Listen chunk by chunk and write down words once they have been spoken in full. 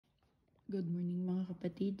Good morning mga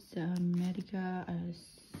kapatid. Sa Amerika,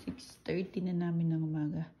 6:30 na namin ng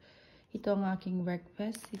umaga. Ito ang aking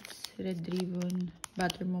breakfast. It's red ribbon,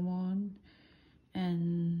 butter mamon,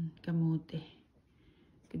 and kamote.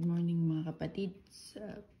 Good morning mga kapatid. Sa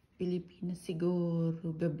Pilipinas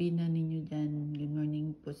siguro, gabi na ninyo dyan. Good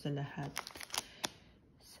morning po sa lahat.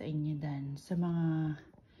 Sa inyo dan. Sa mga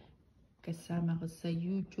kasama ko sa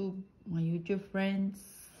YouTube, mga YouTube friends,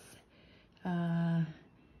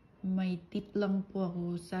 may tip lang po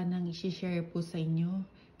ako sanang i-share po sa inyo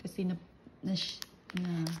kasi na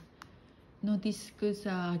notice ko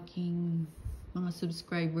sa aking mga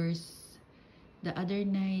subscribers the other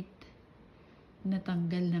night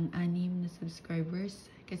natanggal ng 6 na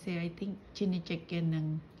subscribers kasi I think chine-check yan ng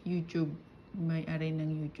YouTube, may-ari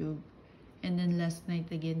ng YouTube, and then last night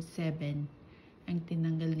again 7 ang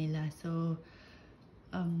tinanggal nila. So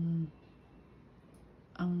ang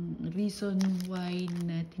reason why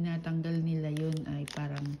na tinatanggal nila yun ay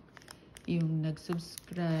parang yung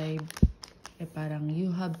nag-subscribe parang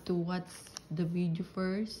you have to watch the video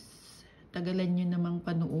first, tagalan nyo namang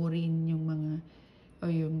panuorin yung mga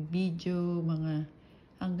o yung video mga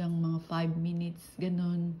hanggang mga 5 minutes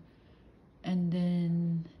ganun, and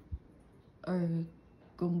then or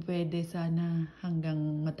kung pwede sana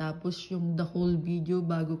hanggang matapos yung the whole video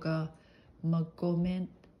bago ka mag-comment,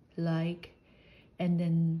 like, and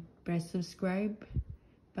then press subscribe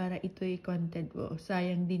para ito'y content mo.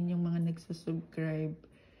 Sayang din yung mga nagsusubscribe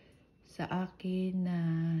sa akin na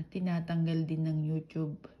tinatanggal din ng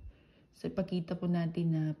YouTube. So ipakita po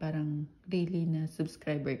natin na parang really na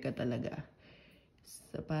subscriber ka talaga.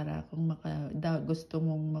 So para kung gusto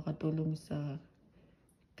mong makatulong sa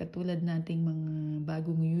katulad nating mga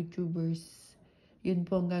bagong YouTubers, yun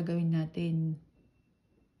po ang gagawin natin.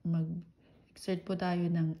 Mag-exert po tayo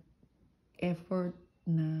ng effort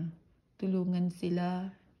na tulungan sila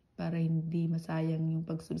para hindi masayang yung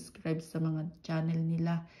pag-subscribe sa mga channel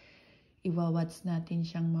nila. Iwa-watch natin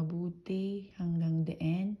siyang mabuti hanggang the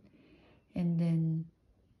end, and then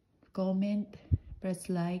comment, press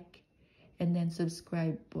like, and then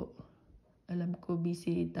subscribe po. Alam ko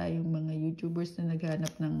busy tayong mga YouTubers na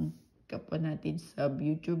naghanap ng kapwa natin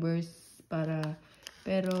sub-YouTubers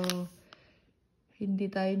pero hindi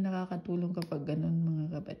tayo nakakatulong kapag ganun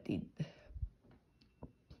mga kapatid.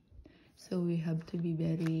 So we have to be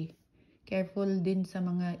very careful din sa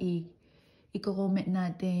mga i-comment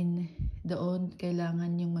natin doon.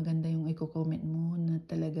 Kailangan yung maganda yung i-comment mo na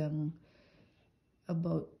talagang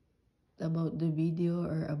about the video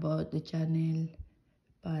or about the channel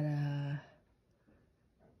para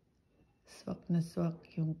swak na swak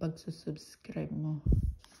yung pagsusubscribe mo.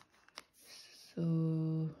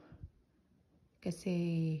 So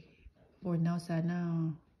kasi for now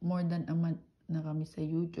sana more than a month na kami sa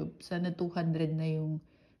YouTube. Sana 200 na yung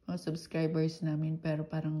mga subscribers namin, pero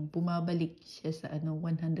parang bumabalik siya sa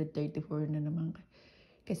 134 na naman.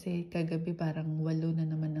 Kasi kagabi parang 8 na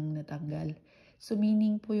naman ang natanggal. So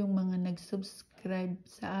meaning po yung mga nag-subscribe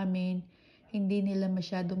sa amin, hindi nila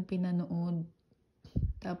masyadong pinanood.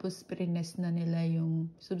 Tapos prines na nila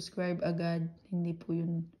yung subscribe agad. Hindi po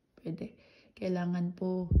yun pwede. Kailangan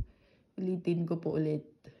po ulitin ko po ulit.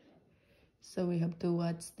 So we have to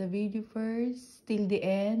watch the video first till the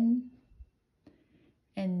end,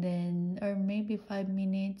 and then or maybe 5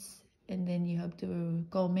 minutes, and then you have to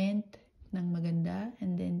comment ng maganda,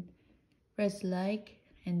 and then press like,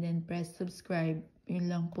 and then press subscribe. Yun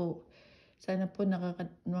lang po. Sana po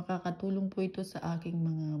makakatulong po ito sa aking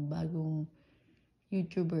mga bagong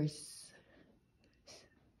YouTubers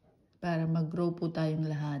para mag-grow po tayong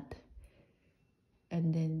lahat.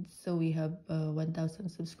 And then, so we have 1,000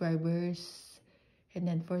 subscribers and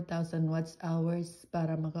then 4,000 watch hours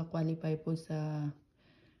para makakwalify po sa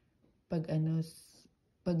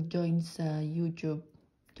pag-join sa YouTube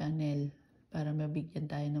channel para mabigyan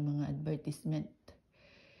tayo ng mga advertisement.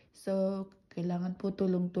 So, kailangan po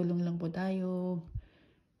tulong-tulong lang po tayo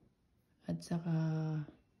at saka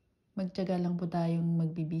magtiyaga lang po tayong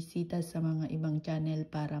magbibisita sa mga ibang channel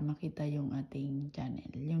para makita yung ating channel.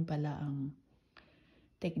 Yun pala ang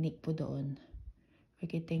technique po doon.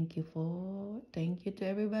 Okay, thank you to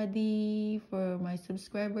everybody, for my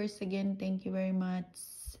subscribers again. Thank you very much.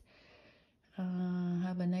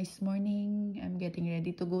 Have a nice morning. I'm getting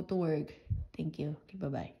ready to go to work. Thank you. Okay,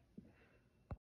 bye-bye.